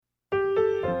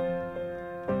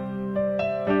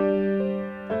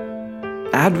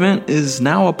Advent is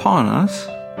now upon us.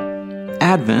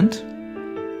 Advent,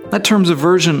 that term's a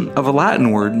version of a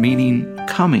Latin word meaning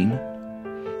coming.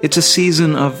 It's a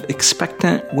season of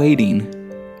expectant waiting,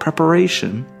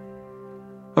 preparation.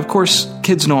 Of course,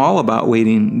 kids know all about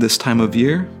waiting this time of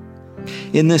year.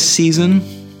 In this season,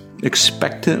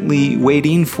 expectantly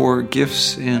waiting for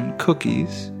gifts and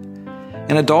cookies.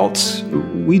 And adults,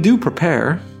 we do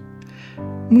prepare.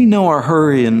 We know our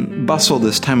hurry and bustle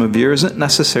this time of year isn't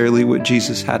necessarily what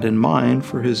Jesus had in mind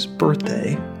for his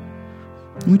birthday.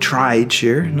 We try each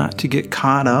year not to get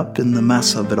caught up in the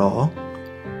mess of it all,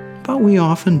 but we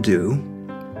often do.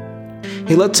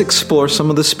 Hey, let's explore some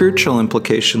of the spiritual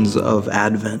implications of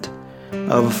Advent,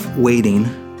 of waiting.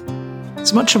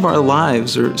 So much of our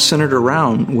lives are centered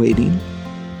around waiting.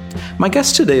 My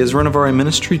guest today is Renovare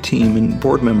Ministry Team and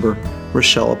board member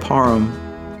Rochelle Parham.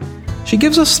 She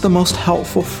gives us the most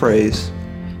helpful phrase,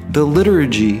 the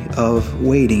liturgy of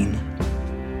waiting.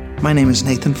 My name is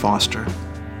Nathan Foster,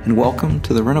 and welcome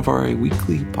to the Renovare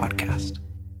Weekly Podcast.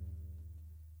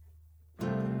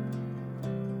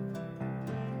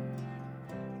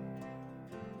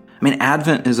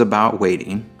 Advent is about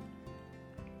waiting,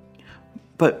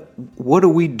 but what do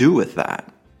we do with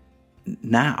that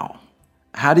now?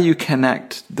 How do you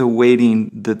connect the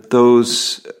waiting that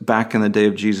those back in the day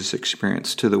of Jesus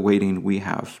experienced to the waiting we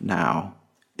have now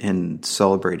in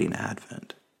celebrating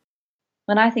Advent?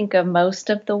 When I think of most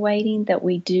of the waiting that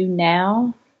we do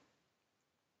now,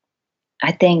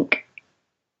 I think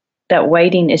that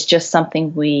waiting is just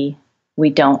something we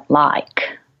don't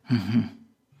like. Mm-hmm.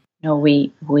 You know,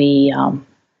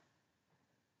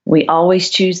 we always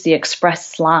choose the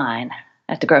express line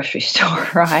at the grocery store,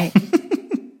 right?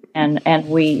 and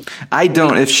we. I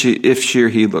don't. If she or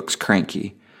he looks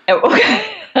cranky.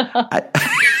 Okay.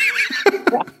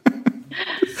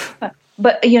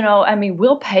 But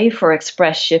we'll pay for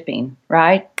express shipping,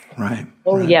 right? Right.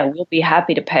 Oh, right. Yeah, we'll be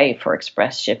happy to pay for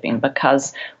express shipping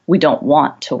because we don't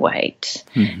want to wait.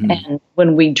 Mm-hmm. And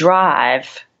when we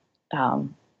drive,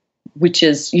 which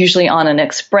is usually on an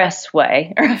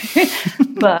expressway,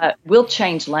 right? But we'll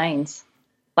change lanes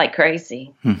like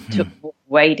crazy to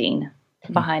waiting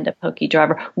behind a pokey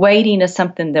driver. Waiting is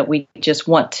something that we just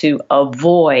want to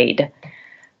avoid.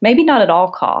 Maybe not at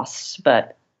all costs,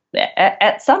 but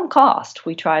at some cost,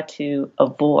 we try to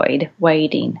avoid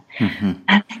waiting. Mm-hmm.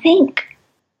 I think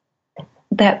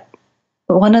that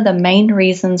one of the main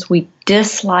reasons we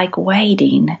dislike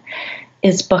waiting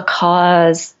is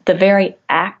because the very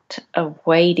act of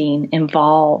waiting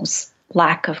involves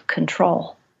lack of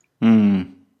control.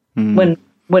 Mm-hmm.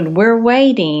 When we're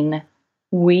waiting,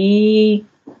 we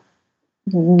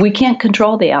can't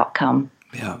control the outcome.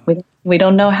 Yeah. We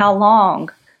don't know how long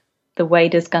the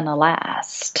wait is going to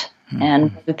last,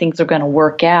 and whether things are going to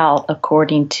work out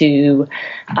according to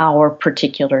our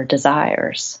particular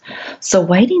desires. So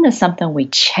waiting is something we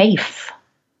chafe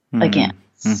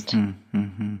against. Mm-hmm.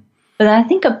 Mm-hmm. But I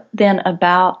think then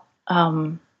about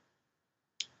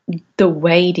the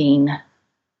waiting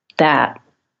that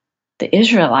the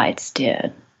Israelites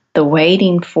did, the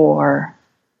waiting for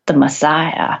the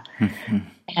Messiah. Mm-hmm.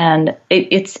 And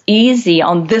it's easy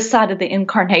on this side of the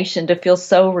incarnation to feel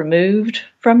so removed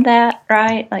from that,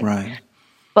 right? Right.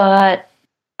 But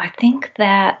I think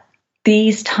that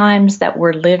these times that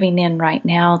we're living in right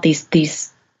now,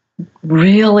 these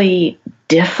really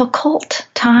difficult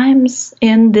times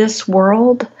in this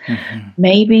world,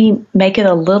 maybe make it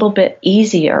a little bit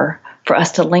easier for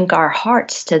us to link our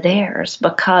hearts to theirs,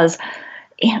 because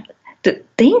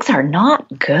things are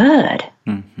not good.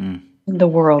 Mm-hmm. The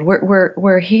world.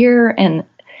 We're here, and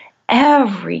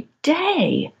every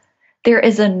day there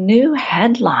is a new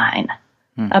headline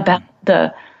about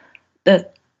the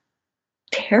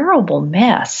terrible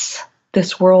mess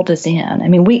this world is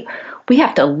in. We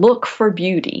have to look for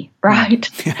beauty, right?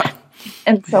 Yeah.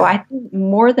 And so I think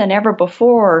more than ever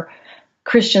before,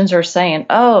 Christians are saying,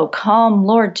 "Oh, come,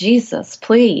 Lord Jesus,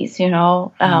 please."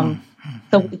 So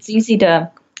it's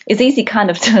easy kind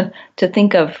of to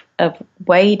think of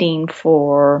waiting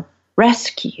for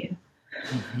rescue.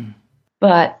 Mm-hmm.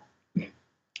 But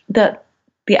the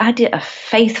idea of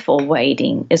faithful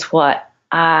waiting is what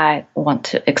I want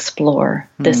to explore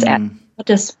this at. What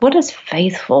does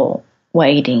faithful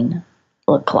waiting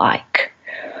look like?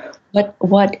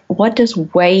 What does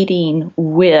waiting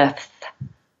with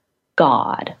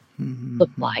God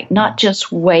look like? Not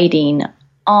just waiting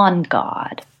on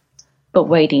God, but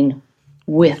waiting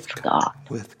with God.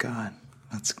 With God.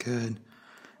 That's good.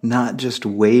 Not just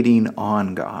waiting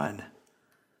on God,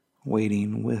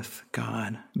 waiting with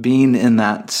God. Being in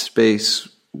that space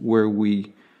where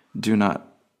we do not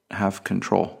have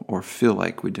control or feel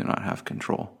like we do not have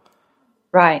control.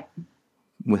 Right.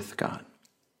 with God.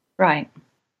 Right.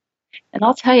 And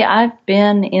I'll tell you, I've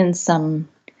been in some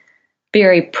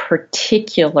very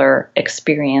particular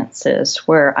experiences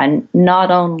where I not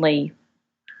only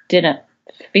didn't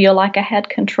feel like I had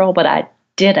control, but I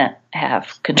didn't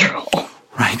have control.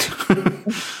 Right.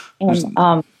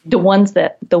 And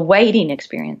the waiting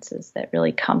experiences that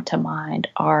really come to mind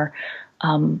are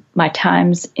my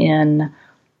times in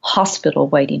hospital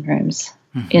waiting rooms,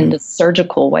 in the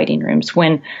surgical waiting rooms,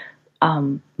 when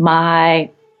my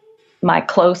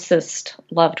closest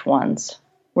loved ones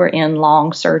were in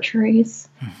long surgeries.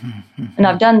 And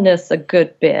I've done this a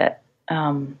good bit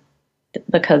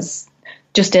because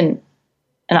and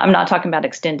I'm not talking about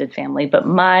extended family, but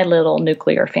my little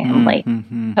nuclear family,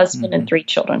 husband and 3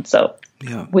 children. So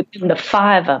within the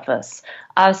 5 of us,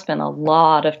 I've spent a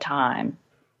lot of time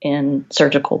in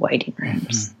surgical waiting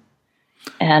rooms.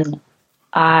 And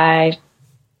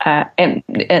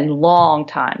and long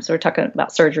times. So we're talking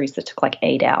about surgeries that took like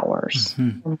 8 hours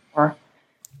or more.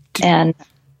 And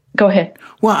go ahead.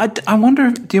 Well, I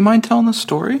wonder, do you mind telling the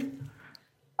story?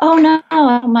 Oh, no,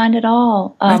 I don't mind at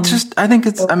all. I think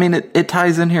it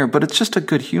ties in here, but it's just a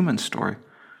good human story.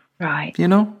 Right. You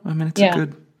know? I mean, it's a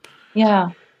good...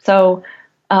 Yeah. So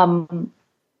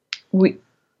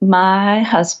my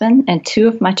husband and 2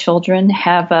 of my children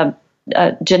have a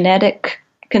genetic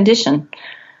condition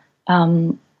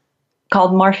called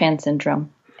Marfan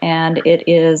syndrome. And it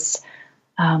is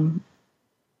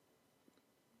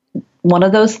one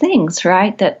of those things,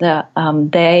 right? That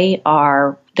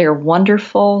they're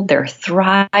wonderful, they're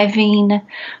thriving.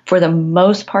 For the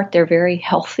most part, they're very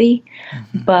healthy,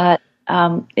 but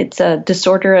it's a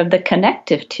disorder of the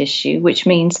connective tissue, which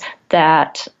means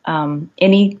that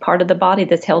any part of the body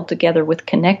that's held together with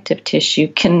connective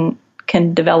tissue can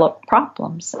develop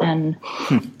problems. And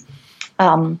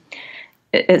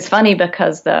it's funny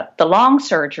because the long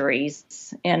surgeries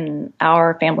in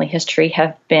our family history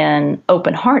have been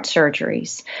open heart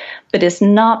surgeries, but it's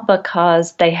not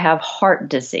because they have heart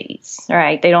disease,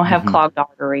 right? They don't have clogged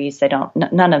arteries. They don't,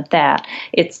 none of that.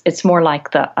 It's more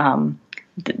like the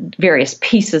various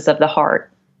pieces of the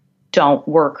heart don't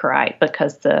work right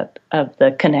because of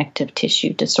the connective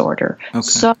tissue disorder. Okay.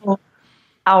 So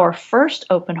our first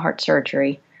open heart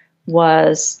surgery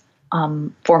was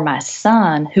for my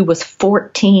son, who was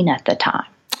 14 at the time.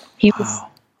 He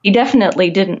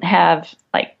definitely didn't have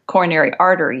like coronary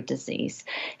artery disease.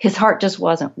 His heart just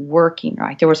wasn't working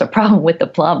right. There was a problem with the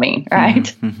plumbing,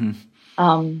 right?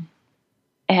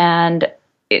 And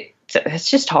it's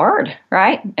just hard,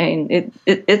 right? I mean,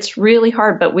 it's really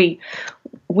hard. But we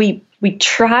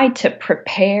tried to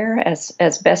prepare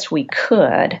as best we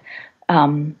could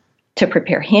to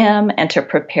prepare him and to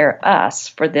prepare us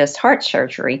for this heart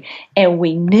surgery. And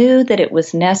we knew that it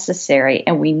was necessary,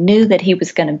 and we knew that he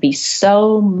was going to be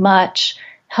so much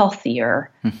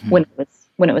healthier when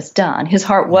it was done. His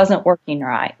heart wasn't working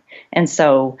right. And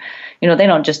so, they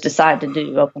don't just decide to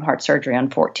do open heart surgery on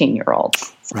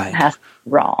 14-year-olds. Right. That's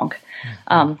wrong.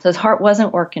 So his heart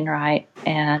wasn't working right.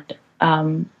 And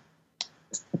I'll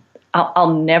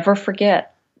never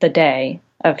forget the day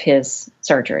of his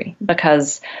surgery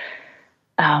because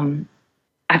I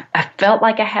felt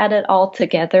like I had it all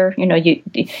together.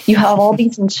 You have all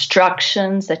these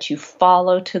instructions that you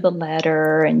follow to the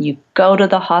letter, and you go to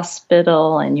the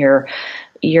hospital, and you're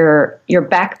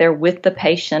back there with the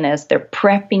patient as they're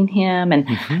prepping him. And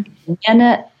the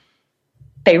minute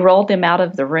they rolled him out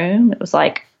of the room, it was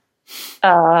like,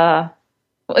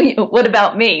 what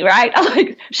about me, right? I'm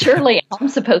like, surely I'm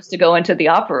supposed to go into the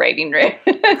operating room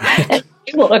and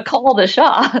be able to call the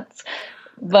shots.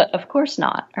 But of course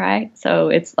not, right? So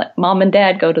it's like mom and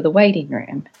dad go to the waiting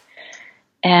room.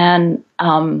 And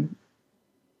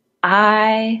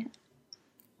I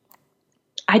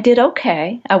did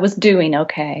okay. I was doing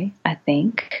okay, I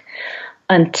think,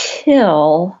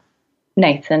 until,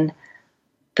 Nathan,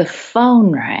 the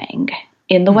phone rang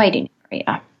in the waiting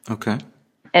area. Okay.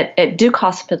 At Duke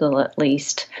Hospital, at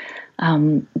least,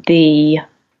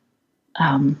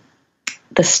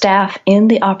 the staff in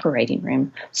the operating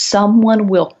room, someone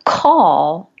will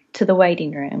call to the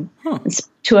waiting room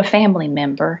to a family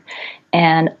member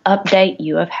and update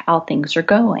you of how things are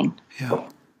going. Yeah.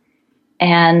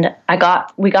 And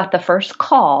we got the first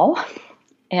call,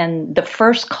 and the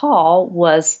first call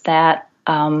was that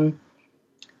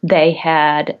they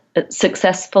had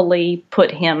successfully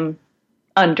put him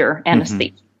under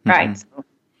anesthesia, right? So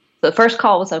the first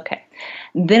call was okay.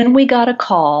 Then we got a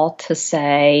call to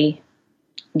say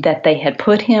that they had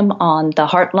put him on the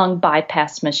heart-lung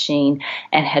bypass machine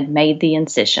and had made the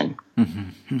incision.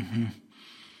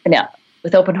 Now,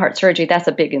 with open heart surgery, that's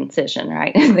a big incision,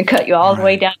 right? They cut you all the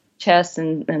way down chest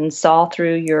and saw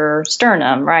through your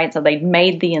sternum, right? So they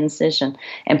made the incision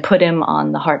and put him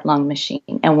on the heart-lung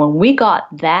machine. And when we got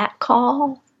that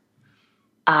call,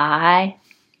 I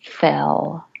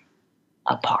fell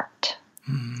apart.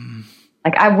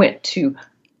 Like I went to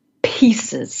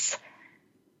pieces,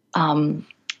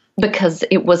 because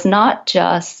it was not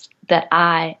just that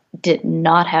I did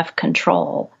not have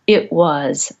control. It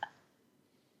was,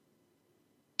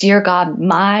 dear God,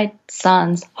 my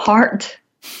son's heart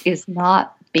is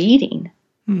not beating,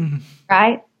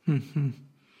 right?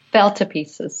 Fell to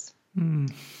pieces.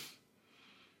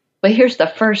 But here's the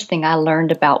first thing I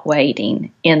learned about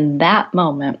waiting. In that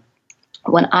moment,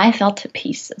 when I fell to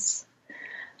pieces,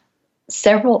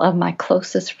 several of my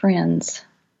closest friends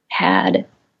had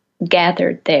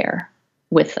gathered there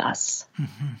with us.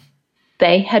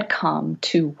 They had come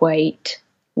to wait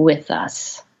with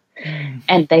us.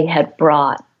 And they had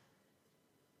brought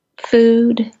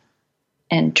food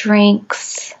and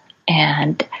drinks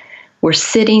and were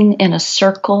sitting in a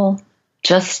circle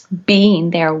just being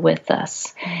there with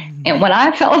us. And when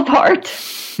I fell apart,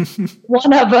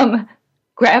 one of them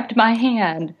grabbed my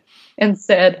hand and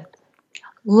said,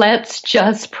 "Let's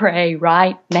just pray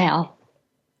right now."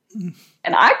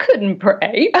 And I couldn't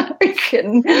pray.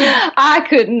 I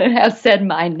couldn't have said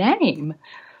my name,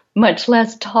 much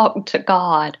less talk to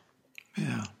God.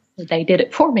 Yeah. They did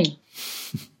it for me.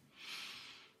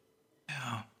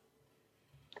 Yeah.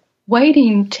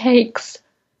 Waiting takes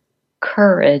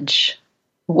courage.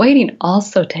 Waiting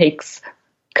also takes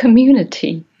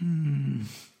community.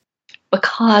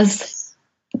 Because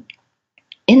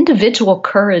individual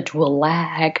courage will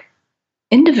lag.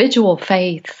 Individual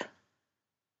faith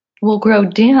will grow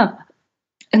dim.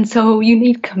 And so you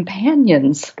need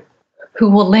companions who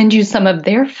will lend you some of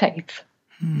their faith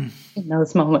in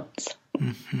those moments.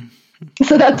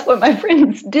 So that's what my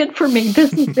friends did for me.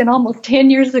 This has been almost 10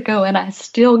 years ago, and I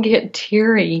still get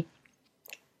teary.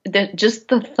 That just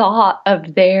the thought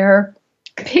of their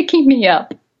picking me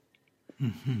up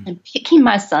and picking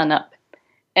my son up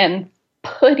and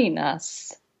putting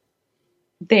us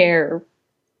there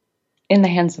in the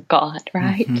hands of God,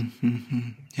 right?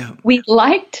 Yeah. We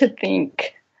like to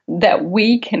think that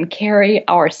we can carry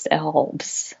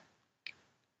ourselves.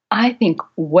 I think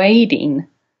waiting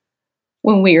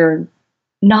when we are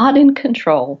not in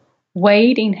control,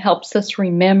 waiting helps us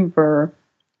remember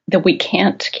that we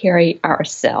can't carry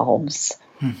ourselves,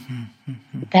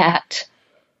 that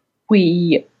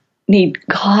we need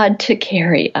God to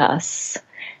carry us,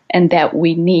 and that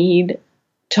we need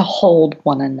to hold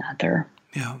one another.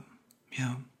 Yeah.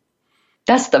 Yeah.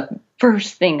 That's the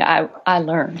first thing I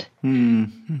learned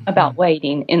about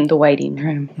waiting in the waiting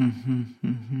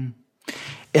room.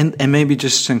 And maybe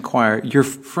just to inquire, your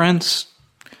friends,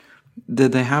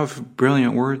 did they have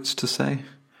brilliant words to say?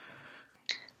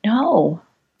 No.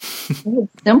 They had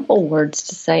simple words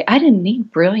to say. I didn't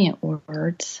need brilliant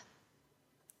words.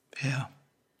 Yeah.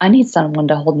 I need someone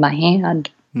to hold my hand.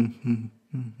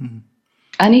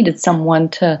 I needed someone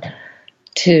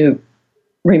to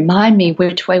remind me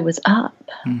which way was up.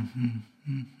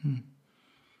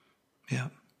 Yeah.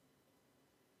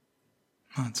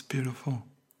 That's beautiful.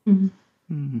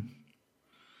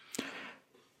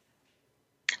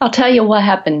 I'll tell you what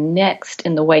happened next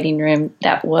in the waiting room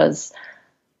that was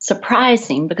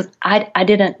surprising, because I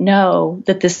didn't know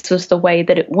that this was the way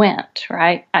that it went,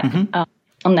 right?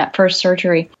 On that first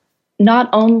surgery. Not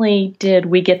only did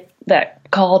we get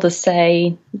that call to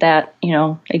say that,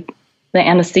 the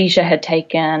anesthesia had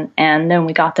taken, and then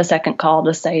we got the second call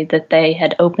to say that they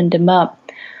had opened him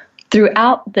up.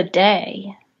 Throughout the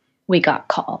day, we got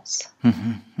calls.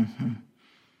 And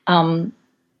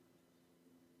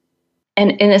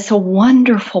it's a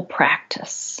wonderful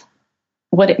practice.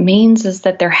 What it means is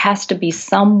that there has to be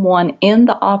someone in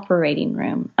the operating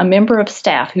room, a member of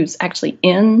staff who's actually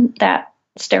in that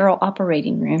sterile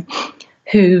operating room,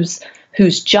 whose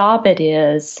job it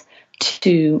is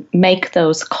to make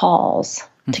those calls,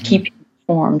 to keep you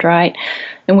informed, right?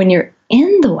 And when you're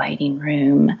in the waiting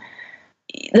room,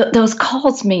 those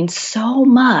calls mean so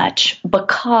much,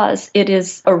 because it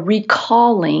is a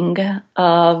recalling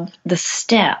of the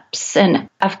steps. And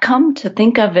I've come to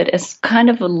think of it as kind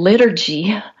of a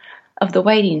liturgy of the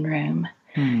waiting room.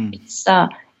 It's a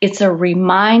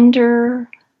reminder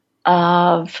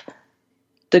of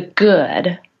the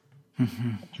good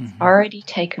that's already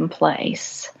taken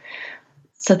place,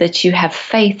 so that you have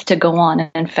faith to go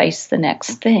on and face the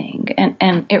next thing.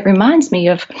 And it reminds me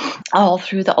of all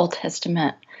through the Old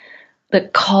Testament, the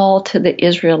call to the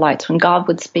Israelites. When God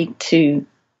would speak to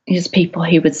his people,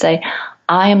 he would say,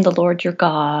 I am the Lord your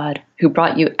God who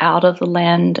brought you out of the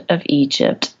land of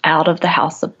Egypt, out of the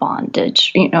house of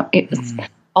bondage. It was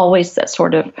always that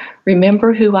sort of,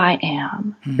 remember who I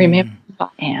am, remember who I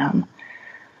am,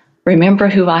 remember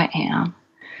who I am,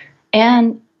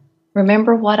 and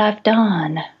remember what I've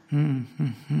done.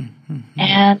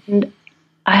 And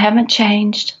I haven't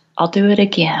changed. I'll do it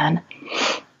again.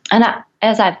 And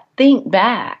as I think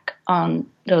back on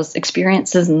those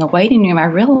experiences in the waiting room, I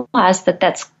realized that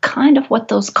that's kind of what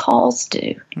those calls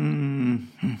do.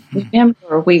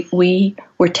 Remember, we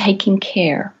were taking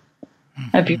care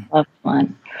of your loved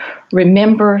one.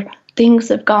 Remember, things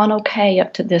have gone okay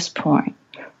up to this point.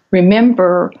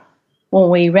 Remember, when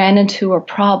we ran into a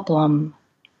problem,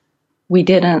 we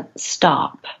didn't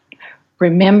stop.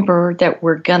 Remember that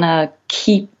we're going to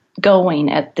keep going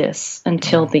at this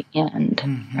until the end.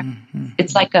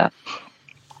 It's like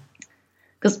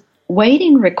because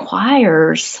waiting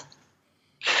requires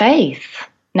faith,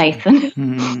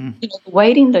 Nathan. The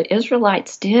waiting the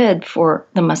Israelites did for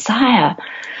the Messiah,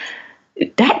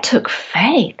 that took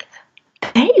faith.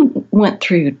 They went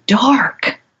through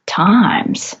dark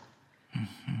times.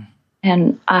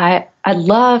 And I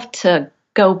love to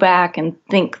go back and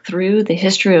think through the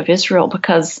history of Israel,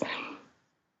 because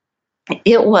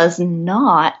it was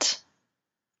not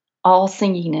all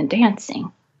singing and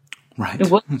dancing. Right.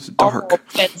 It was dark.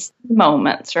 All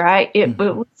moments, right? It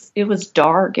was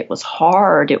dark. It was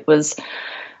hard. It was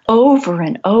over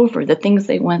and over the things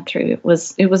they went through. It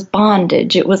was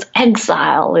bondage. It was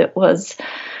exile. It was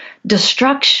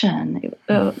destruction.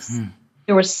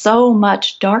 There was so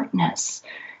much darkness.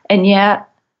 And yet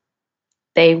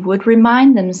they would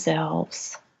remind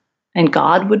themselves, and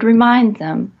God would remind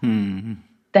them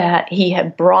that he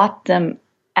had brought them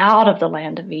out of the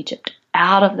land of Egypt,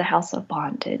 out of the house of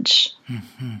bondage.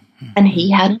 And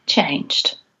he hadn't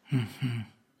changed.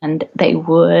 And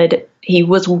he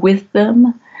was with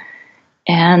them,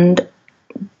 and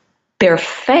their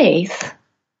faith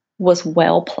was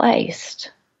well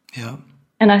placed. Yeah.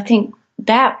 And I think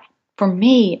that, for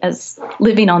me, as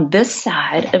living on this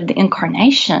side of the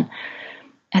incarnation,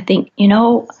 I think,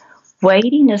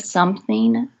 waiting is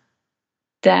something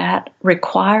that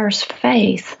requires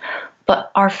faith,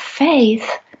 but our faith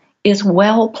is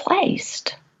well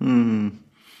placed,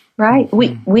 right?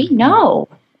 We know.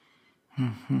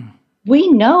 We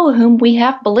know whom we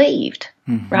have believed,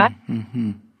 right?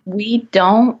 We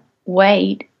don't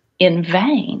wait in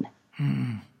vain.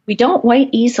 We don't wait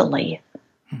easily,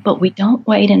 but we don't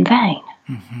wait in vain,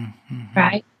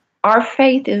 right? Our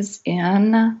faith is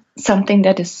in something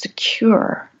that is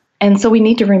secure. And so we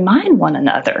need to remind one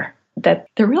another that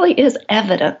there really is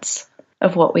evidence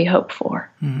of what we hope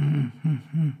for.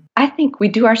 I think we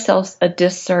do ourselves a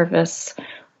disservice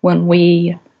when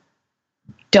we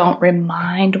don't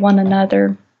remind one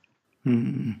another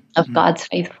of God's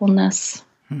faithfulness.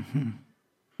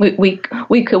 We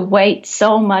could wait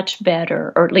so much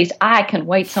better, or at least I can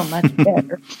wait so much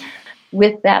better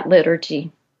with that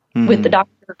liturgy, with the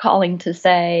doctor calling to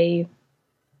say,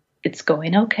 it's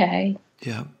going okay.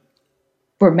 Yeah.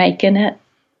 We're making it.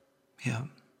 Yeah.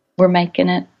 We're making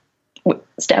it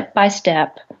step by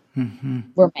step.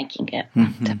 We're making it.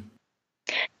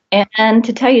 And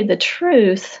to tell you the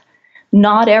truth,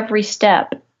 not every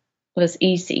step was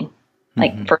easy.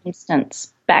 Like, for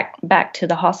instance, back to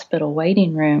the hospital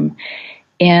waiting room,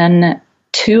 in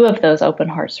 2 of those open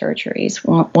heart surgeries,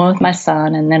 one with my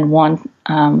son and then one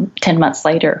 10 months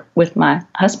later with my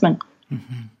husband,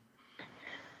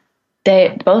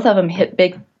 both of them hit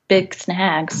big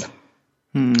snags.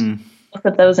 Both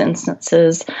of those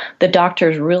instances, the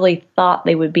doctors really thought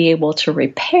they would be able to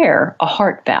repair a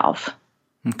heart valve.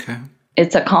 Okay.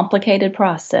 It's a complicated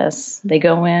process. They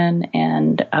go in,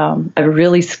 and a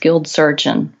really skilled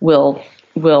surgeon will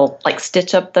like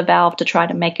stitch up the valve to try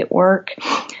to make it work.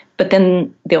 But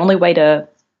then the only way to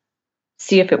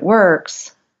see if it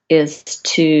works is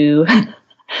to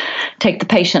take the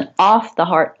patient off the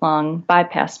heart-lung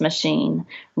bypass machine,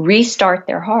 restart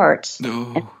their hearts,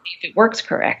 and see if it works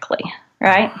correctly,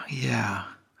 right? Yeah.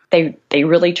 They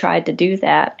really tried to do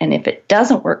that. And if it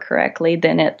doesn't work correctly,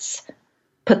 then it's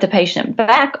put the patient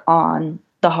back on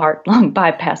the heart-lung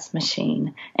bypass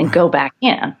machine and go back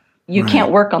in. You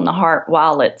can't work on the heart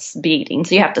while it's beating,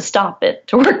 so you have to stop it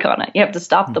to work on it. You have to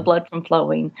stop the blood from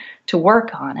flowing to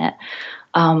work on it.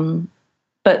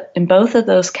 But in both of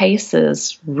those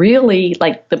cases, really,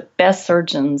 like, the best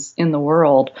surgeons in the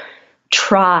world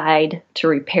tried to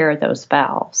repair those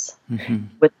valves.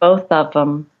 With both of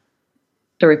them,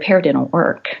 the repair didn't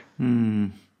work.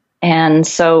 And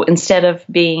so instead of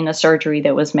being a surgery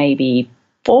that was maybe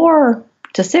 4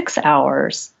 to 6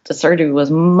 hours. The surgery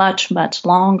was much, much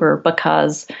longer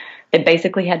because they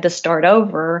basically had to start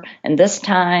over and this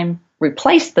time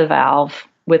replace the valve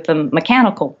with a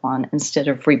mechanical one instead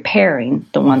of repairing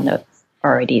the one that's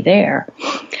already there.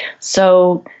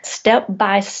 So step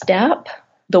by step,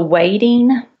 the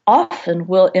waiting often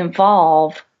will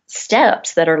involve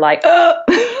steps that are like,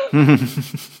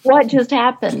 what just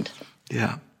happened?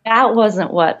 Yeah. That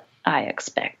wasn't what I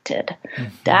expected.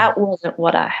 That wasn't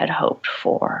what I had hoped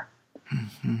for.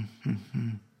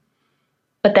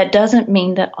 But that doesn't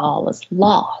mean that all is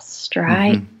lost,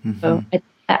 right? So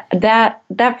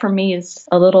that for me is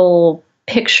a little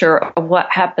picture of what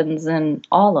happens in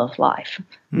all of life.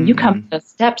 You come to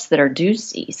steps that are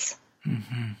doozies.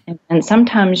 And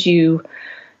sometimes you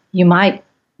might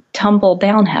tumble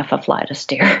down half a flight of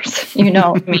stairs.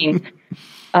 I mean,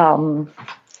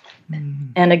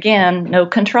 and again, no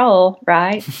control,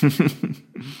 right?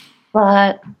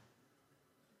 But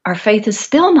our faith is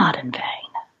still not in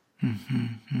vain,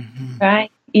 right?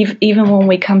 Even when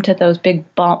we come to those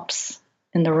big bumps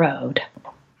in the road.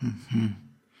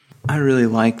 I really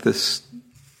like this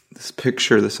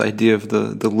picture, this idea of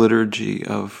the liturgy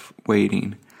of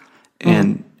waiting.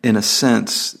 And in a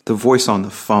sense, the voice on the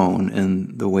phone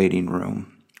in the waiting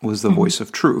room was the voice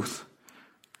of truth,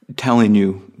 telling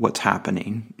you what's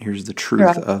happening. Here's the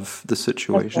truth of the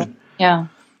situation. Yeah.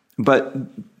 But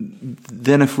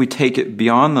then if we take it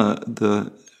beyond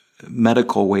the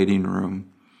medical waiting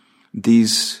room,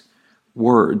 these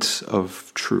words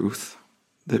of truth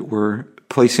that we're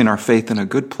placing our faith in a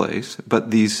good place,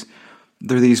 but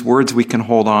they're these words we can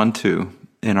hold on to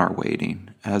in our waiting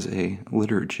as a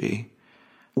liturgy.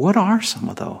 What are some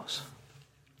of those?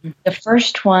 The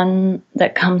first one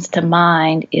that comes to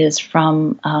mind is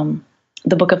from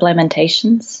the Book of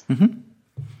Lamentations,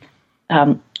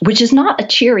 which is not a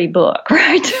cheery book,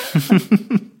 right?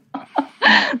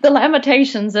 The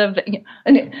Lamentations of,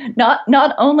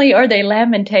 not only are they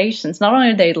lamentations, not only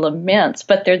are they laments,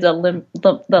 but they're the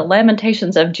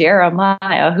lamentations of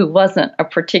Jeremiah, who wasn't a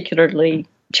particularly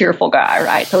cheerful guy,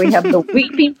 right? So we have the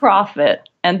weeping prophet,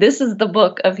 and this is the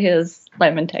book of his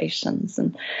lamentations.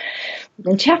 And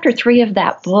in chapter 3 of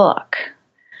that book,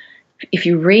 if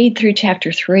you read through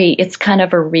chapter 3, it's kind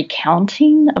of a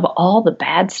recounting of all the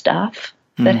bad stuff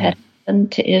that had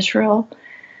happened to Israel.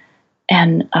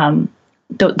 And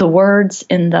the words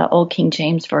in the Old King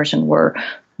James Version were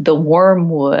the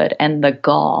wormwood and the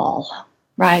gall,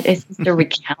 right? It's just a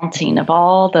recounting of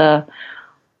all the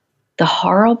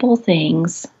horrible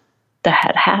things that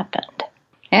had happened.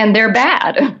 And they're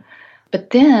bad. But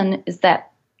then is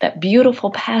that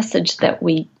beautiful passage that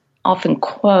we often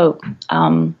quote,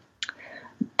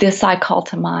 this I call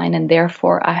to mind, and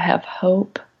therefore I have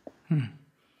hope.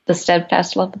 The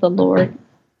steadfast love of the Lord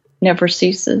never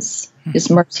ceases. His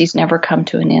mercies never come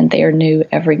to an end. They are new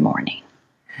every morning.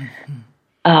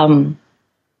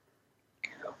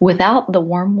 Without the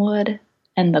wormwood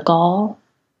and the gall,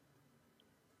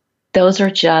 those are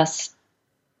just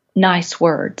nice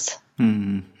words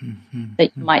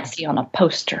that you might see on a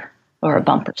poster or a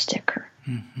bumper sticker.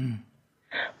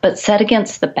 But set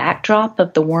against the backdrop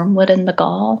of the wormwood and the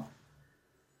gall,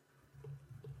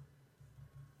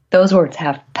 those words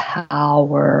have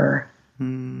power.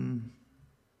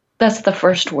 That's the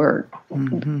first word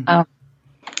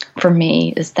for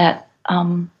me, is that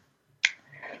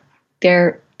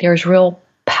there's real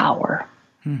power.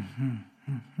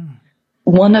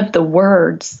 One of the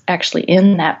words actually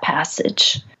in that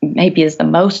passage maybe is the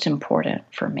most important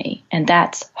for me, and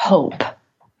that's hope,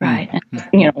 right?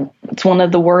 And, it's one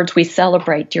of the words we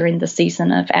celebrate during the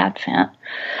season of Advent.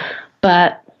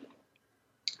 But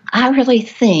I really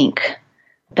think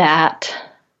that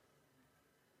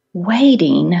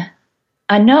waiting,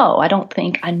 I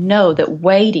know that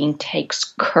waiting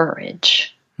takes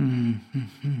courage.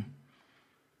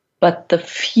 But the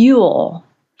fuel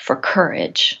for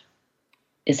courage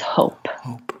is hope.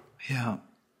 Hope, yeah.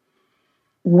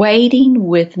 Waiting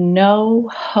with no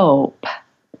hope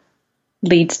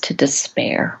leads to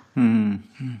despair.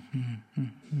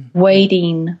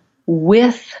 Waiting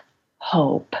with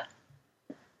hope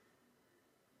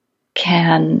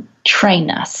can train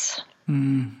us.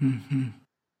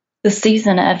 The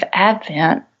season of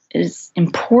Advent is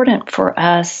important for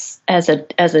us as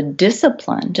a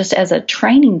discipline, just as a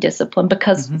training discipline,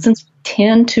 because since we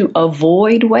tend to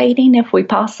avoid waiting if we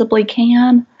possibly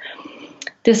can,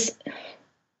 this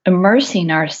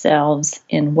immersing ourselves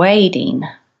in waiting,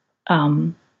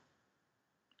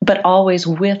 but always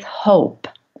with hope,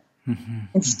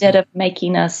 instead of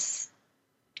making us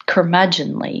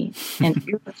curmudgeonly and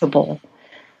irritable,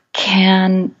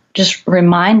 can just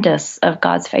remind us of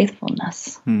God's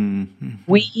faithfulness. Mm-hmm.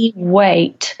 We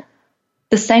wait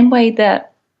the same way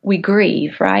that we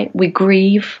grieve, right? We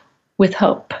grieve with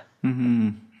hope.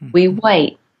 Mm-hmm. We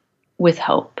wait with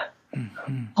hope.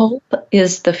 Mm-hmm. Hope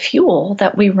is the fuel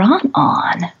that we run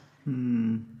on.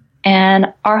 Mm-hmm.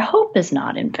 And our hope is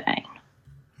not in vain.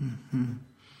 Mm-hmm.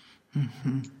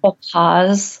 Mm-hmm.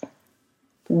 Because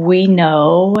we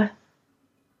know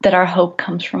that our hope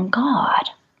comes from God.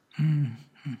 Mm-hmm.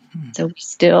 So we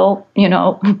still,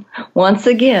 once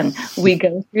again, we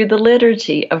go through the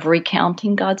liturgy of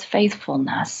recounting God's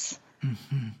faithfulness.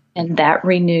 Mm-hmm. And that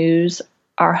renews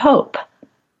our hope.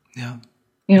 Yeah.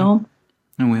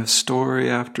 And we have story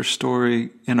after story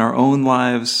in our own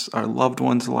lives, our loved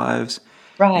ones' lives,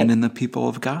 right. and in the people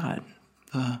of God.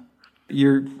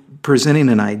 You're presenting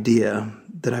an idea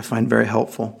that I find very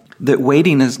helpful, that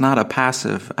waiting is not a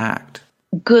passive act.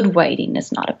 Good waiting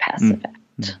is not a passive act.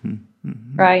 Mm-hmm.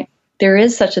 Mm-hmm. Right? There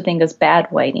is such a thing as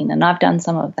bad waiting, and I've done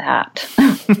some of that.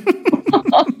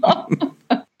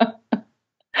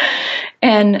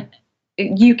 And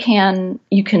you can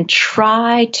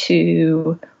try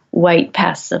to wait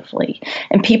passively,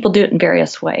 and people do it in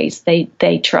various ways. They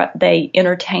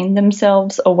entertain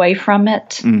themselves away from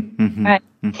it, Mm-hmm. right?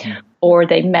 Mm-hmm. Or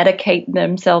they medicate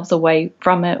themselves away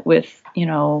from it with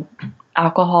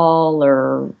alcohol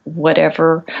or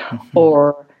whatever, Mm-hmm.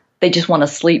 or they just want to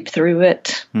sleep through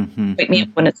it. Mm-hmm. Wake me up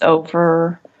when it's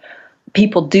over.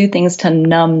 People do things to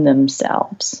numb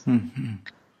themselves. Mm-hmm.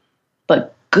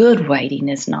 But good waiting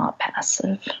is not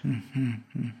passive. Mm-hmm.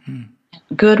 Mm-hmm.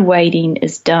 Good waiting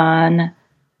is done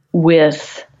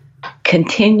with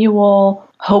continual,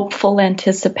 hopeful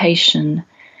anticipation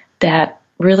that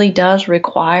really does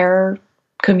require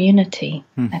community,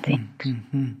 I think.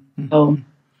 Mm-hmm. Mm-hmm. So,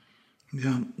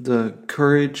 yeah, the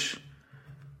courage,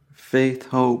 faith,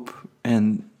 hope,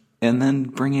 and then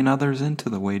bringing others into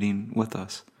the waiting with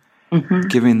us, mm-hmm.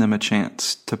 giving them a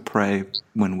chance to pray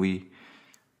when we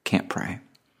can't pray.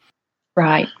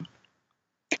 Right.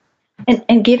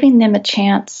 And giving them a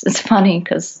chance is funny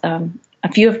because a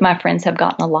few of my friends have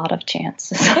gotten a lot of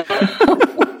chances.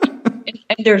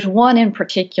 And there's one in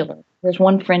particular. There's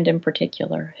one friend in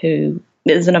particular who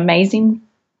is an amazing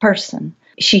person.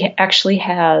 She actually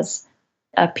has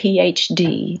a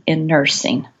PhD in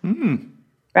nursing. Mm.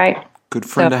 Right? Good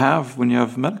friend to have when you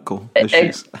have medical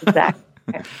issues.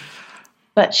 Exactly.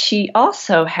 But she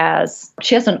also has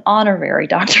an honorary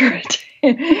doctorate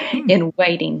in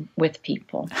waiting with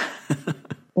people.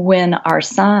 When our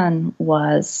son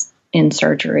was in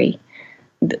surgery,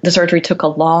 the surgery took a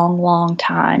long, long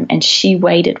time, and she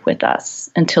waited with us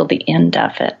until the end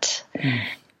of it.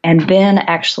 And then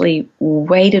actually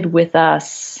waited with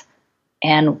us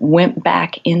and went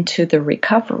back into the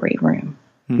recovery room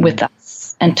with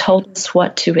us and told us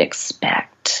what to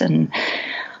expect.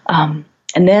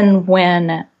 And then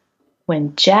when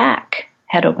Jack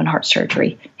had open heart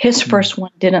surgery, his first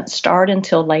one didn't start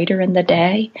until later in the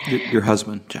day. Your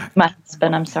husband, Jack. My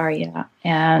husband, I'm sorry, yeah.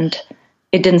 And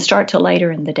it didn't start till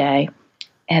later in the day.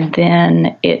 And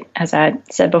then it, as I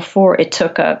said before,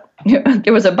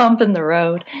 there was a bump in the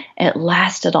road, and it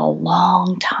lasted a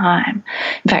long time.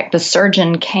 In fact, the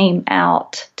surgeon came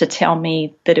out to tell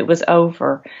me that it was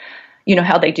over. You know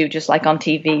how they do, just like on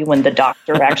TV, when the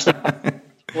doctor actually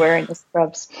wearing the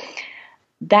scrubs.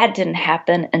 That didn't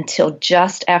happen until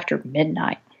just after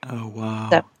midnight. Oh, wow.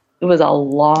 So it was a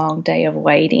long day of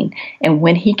waiting. And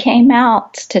when he came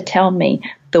out to tell me,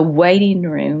 the waiting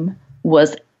room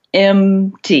was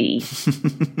empty.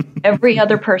 Every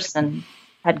other person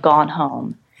had gone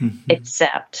home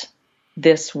except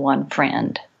this one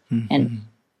friend. And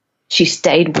she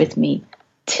stayed with me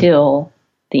till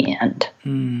the end.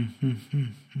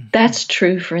 That's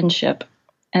true friendship.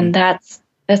 And that's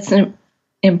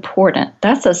important.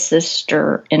 That's a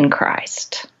sister in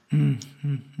Christ who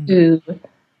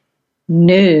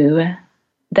knew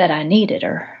that I needed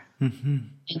her. And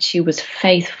she was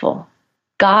faithful.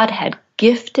 God had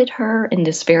gifted her in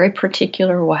this very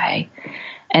particular way.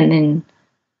 And then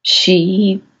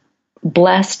she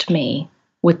blessed me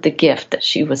with the gift that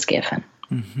she was given.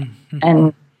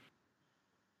 And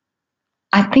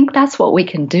I think that's what we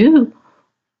can do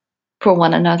for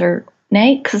one another,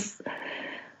 Nate, because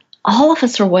all of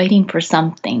us are waiting for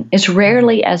something. It's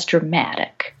rarely as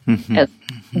dramatic as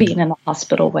being in the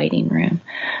hospital waiting room.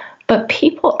 But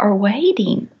people are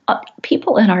waiting.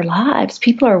 People in our lives,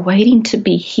 people are waiting to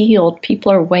be healed.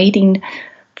 People are waiting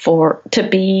to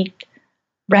be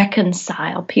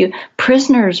reconciled.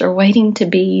 Prisoners are waiting to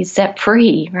be set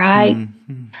free, right?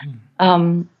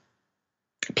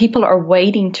 People are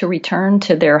waiting to return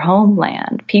to their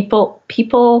homeland. People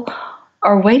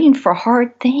are waiting for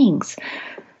hard things.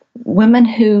 Women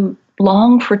who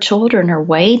long for children are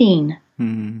waiting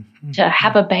to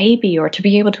have a baby or to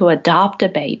be able to adopt a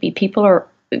baby. People are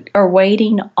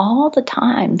waiting all the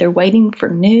time. They're waiting for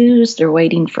news. They're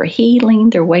waiting for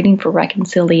healing. They're waiting for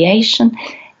reconciliation.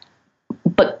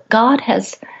 But God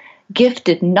has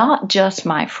gifted not just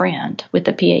my friend with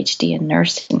a PhD in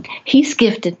nursing. He's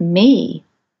gifted me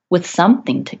with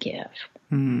something to give.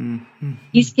 Mm-hmm.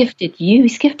 He's gifted you.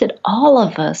 He's gifted all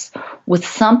of us with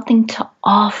something to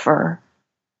offer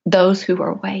those who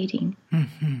are waiting.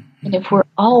 Mm-hmm. And if we're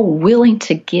all willing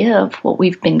to give what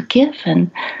we've been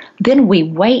given, then we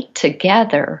wait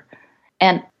together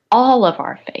and all of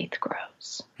our faith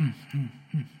grows. Mm-hmm.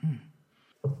 Mm-hmm.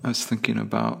 I was thinking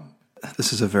about,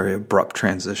 this is a very abrupt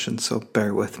transition, so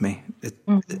bear with me.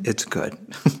 It's good.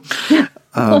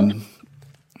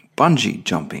 Bungee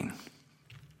jumping.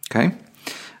 Okay?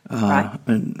 Right.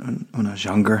 When I was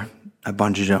younger, I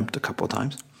bungee jumped a couple of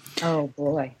times. Oh,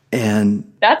 boy.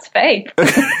 And that's faith.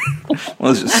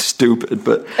 Well, it's just stupid.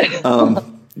 But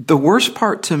the worst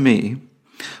part to me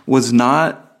was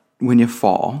not when you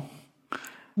fall.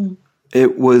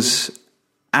 It was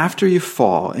after you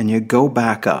fall and you go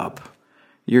back up,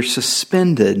 you're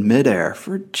suspended midair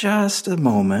for just a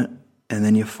moment, and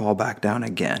then you fall back down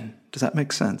again. Does that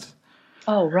make sense?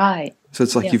 Oh, right. So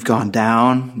it's like you've gone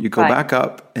down, you go back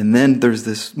up, and then there's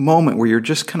this moment where you're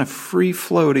just kind of free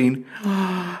floating,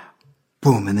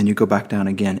 boom, and then you go back down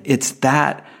again. It's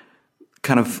that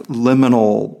kind of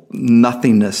liminal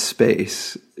nothingness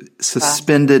space,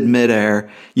 suspended midair.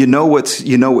 You know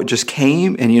what just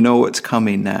came, and you know what's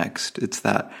coming next. It's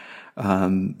that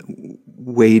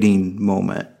waiting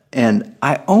moment. And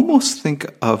I almost think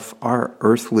of our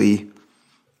earthly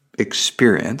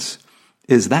experience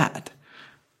is that.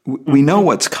 We know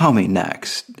what's coming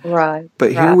next. Right.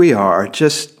 But here we are,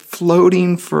 just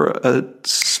floating for a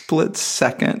split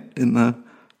second in the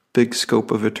big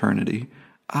scope of eternity.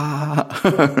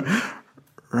 Right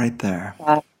there.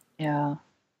 Yeah.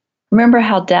 Remember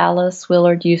how Dallas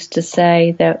Willard used to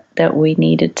say that we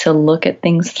needed to look at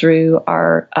things through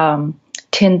our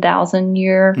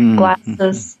 10,000-year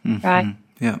glasses, right?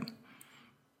 Yeah.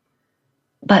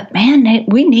 But man,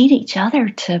 we need each other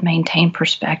to maintain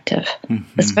perspective,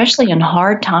 especially in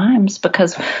hard times,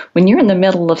 because when you're in the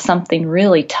middle of something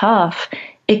really tough,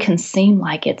 it can seem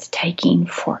like it's taking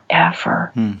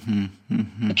forever.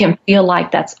 It can feel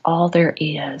like that's all there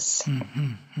is.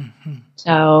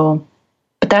 So,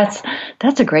 but that's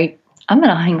a great, I'm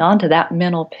going to hang on to that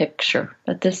mental picture.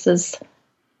 But this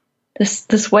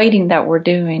waiting that we're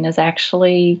doing is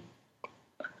actually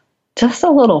just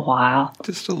a little while.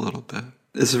 Just a little bit.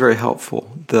 This is very helpful.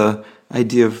 The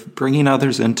idea of bringing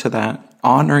others into that,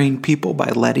 honoring people by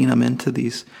letting them into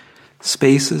these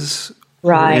spaces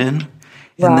we're in,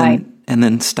 and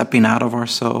then stepping out of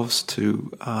ourselves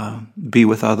to be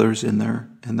with others in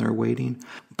their waiting.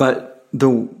 But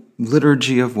the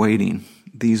liturgy of waiting,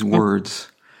 these words,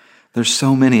 there's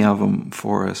so many of them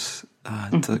for us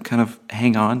to kind of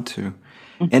hang on to.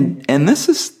 And this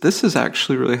is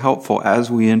actually really helpful as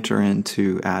we enter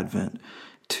into Advent,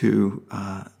 to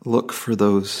look for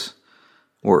those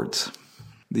words,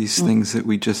 these things that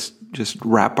we just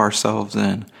wrap ourselves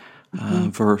in,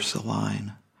 verse, a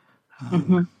line.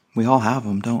 We all have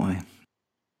them, don't we?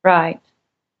 Right.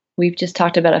 We've just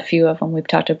talked about a few of them. We've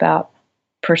talked about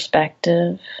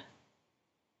perspective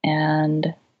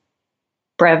and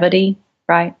brevity,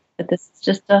 right? But this is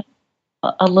just a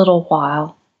little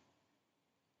while.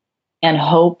 And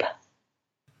hope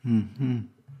and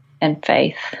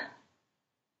faith.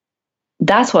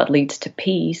 That's what leads to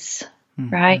peace,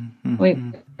 right? We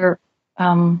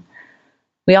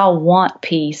all want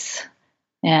peace,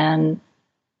 and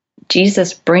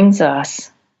Jesus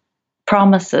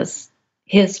promises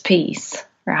his peace,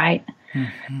 right?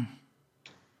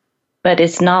 But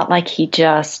it's not like he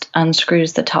just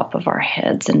unscrews the top of our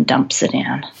heads and dumps it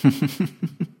in.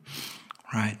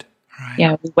 Right.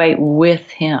 Yeah, we wait with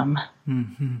him,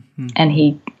 and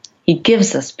he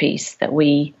gives us peace that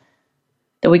we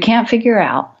can't figure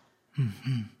out,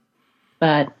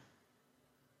 but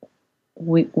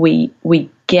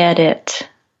we get it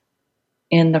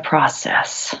in the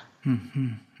process.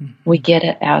 We get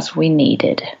it as we need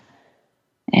it,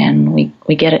 and we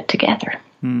get it together.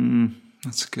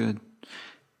 That's good.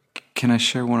 Can I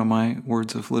share one of my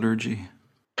words of liturgy?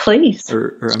 Please.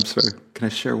 Or I'm sorry, can I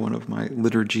share one of my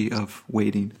liturgy of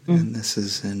waiting? And this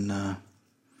is in 1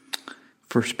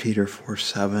 Peter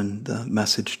 4:7, the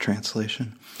Message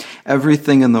translation.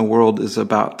 Everything in the world is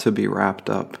about to be wrapped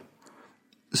up,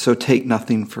 so take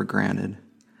nothing for granted.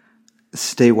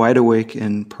 Stay wide awake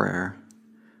in prayer.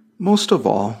 Most of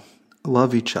all,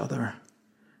 love each other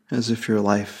as if your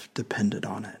life depended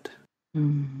on it.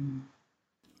 Mm-hmm.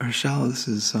 Rochelle, this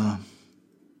is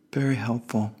very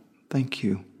helpful. Thank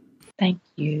you. Thank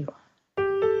you.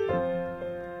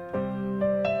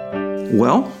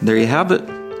 Well, there you have it.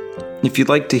 If you'd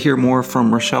like to hear more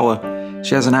from Rochelle,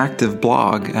 she has an active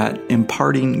blog at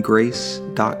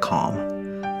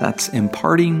impartinggrace.com. That's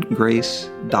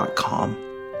impartinggrace.com.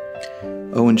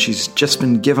 Oh, and she's just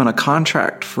been given a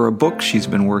contract for a book she's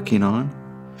been working on.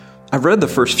 I've read the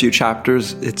first few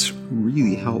chapters. It's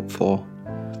really helpful.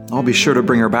 I'll be sure to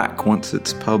bring her back once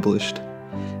it's published.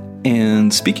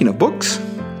 And speaking of books,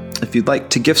 if you'd like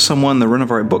to gift someone the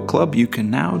Renovare Book Club, you can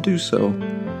now do so.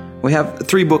 We have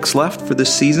 3 books left for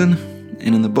this season,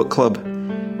 and in the book club,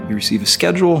 you receive a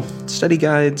schedule, study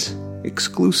guides,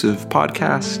 exclusive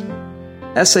podcast,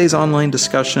 essays, online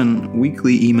discussion,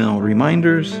 weekly email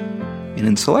reminders, and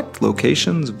in select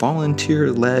locations,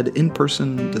 volunteer-led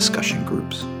in-person discussion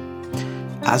groups.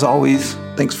 As always,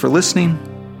 thanks for listening,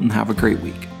 and have a great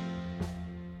week.